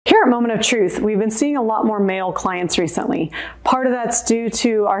moment of truth. We've been seeing a lot more male clients recently. Part of that's due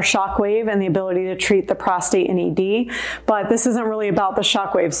to our shockwave and the ability to treat the prostate and ED, but this isn't really about the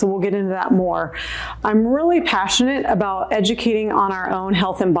shockwave, so we'll get into that more. I'm really passionate about educating on our own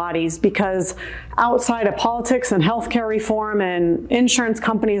health and bodies, because outside of politics and healthcare reform and insurance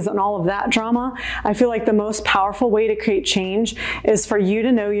companies and all of that drama, I feel like the most powerful way to create change is for you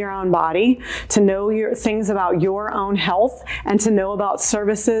to know your own body, to know your things about your own health, and to know about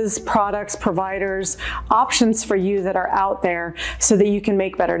services, products, providers, options for you that are out there so that you can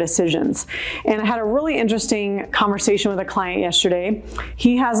make better decisions. And I had a really interesting conversation with a client yesterday.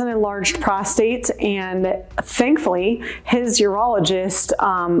 He has an enlarged prostate, and thankfully his urologist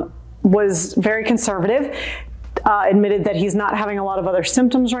was very conservative, admitted that he's not having a lot of other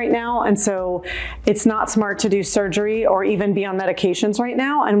symptoms right now, and so it's not smart to do surgery or even be on medications right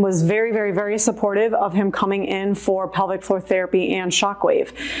now, and was very, very, very supportive of him coming in for pelvic floor therapy and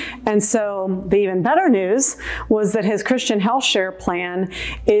shockwave. And so the even better news was that his Christian Health Share plan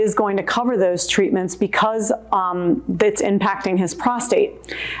is going to cover those treatments because it's impacting his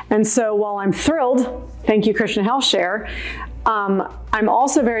prostate. And so while I'm thrilled, thank you Christian Health Share, I'm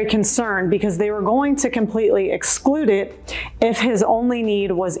also very concerned because they were going to completely exclude it if his only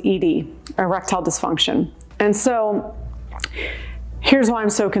need was ED, erectile dysfunction. And so here's why I'm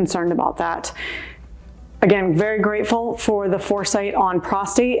so concerned about that. Again, very grateful for the foresight on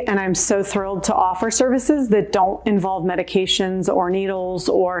prostate, and I'm so thrilled to offer services that don't involve medications or needles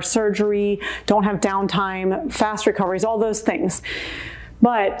or surgery, don't have downtime, fast recoveries, all those things.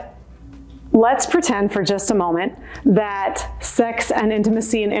 But let's pretend for just a moment that sex and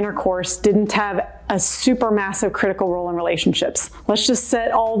intimacy and intercourse didn't have a super massive critical role in relationships. Let's just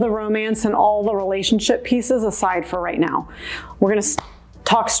set all the romance and all the relationship pieces aside for right now. We're going to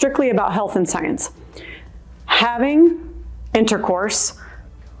talk strictly about health and science. Having intercourse,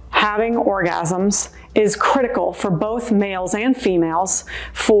 having orgasms is critical for both males and females,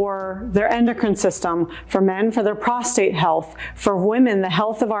 for their endocrine system, for men, for their prostate health, for women, the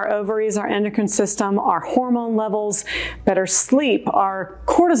health of our ovaries, our endocrine system, our hormone levels, better sleep, our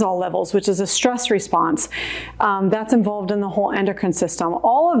cortisol levels, which is a stress response. That's involved in the whole endocrine system.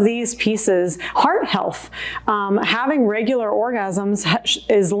 All of these pieces, heart health, having regular orgasms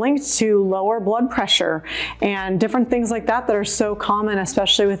is linked to lower blood pressure and different things like that that are so common,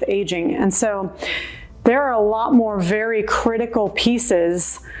 especially with aging. And so there are a lot more very critical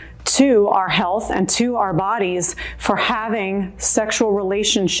pieces to our health and to our bodies for having sexual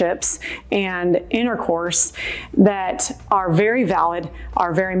relationships and intercourse that are very valid,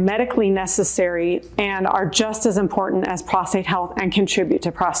 are very medically necessary, and are just as important as prostate health and contribute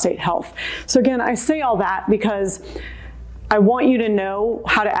to prostate health. So again, I say all that because I want you to know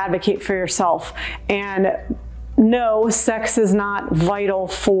how to advocate for yourself. And no, sex is not vital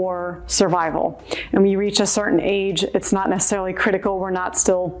for survival. And when you reach a certain age, it's not necessarily critical. We're not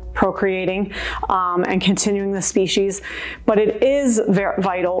still procreating and continuing the species, but it is very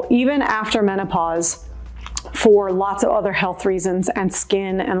vital even after menopause for lots of other health reasons and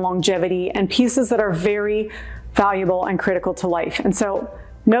skin and longevity and pieces that are very valuable and critical to life. And so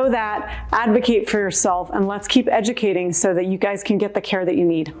know that, advocate for yourself, and let's keep educating so that you guys can get the care that you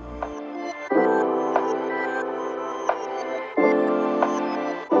need.